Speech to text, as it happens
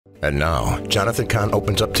And now, Jonathan Cahn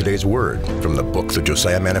opens up today's word from the book, the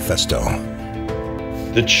Josiah Manifesto.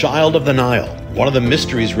 The child of the Nile, one of the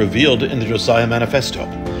mysteries revealed in the Josiah Manifesto.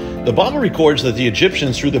 The Bible records that the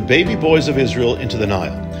Egyptians threw the baby boys of Israel into the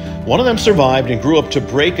Nile. One of them survived and grew up to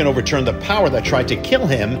break and overturn the power that tried to kill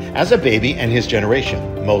him as a baby and his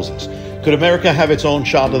generation, Moses. Could America have its own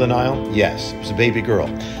child of the Nile? Yes, it was a baby girl,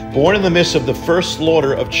 born in the midst of the first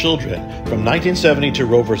slaughter of children from 1970 to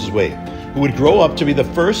Roe v. Wade, who would grow up to be the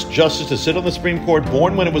first justice to sit on the Supreme Court,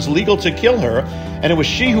 born when it was legal to kill her, and it was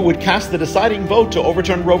she who would cast the deciding vote to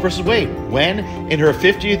overturn Roe v. Wade, when, in her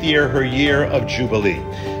 50th year, her year of Jubilee.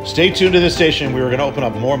 Stay tuned to this station. We are going to open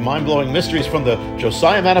up more mind-blowing mysteries from the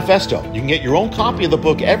Josiah Manifesto. You can get your own copy of the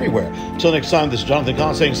book everywhere. Until next time, this is Jonathan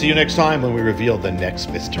Cahn saying see you next time when we reveal the next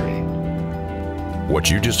mystery. What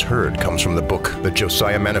you just heard comes from the book, the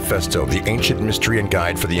Josiah Manifesto, the Ancient Mystery and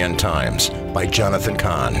Guide for the End Times, by Jonathan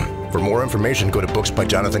Cahn. For more information, go to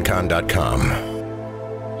booksbyjonathancahn.com.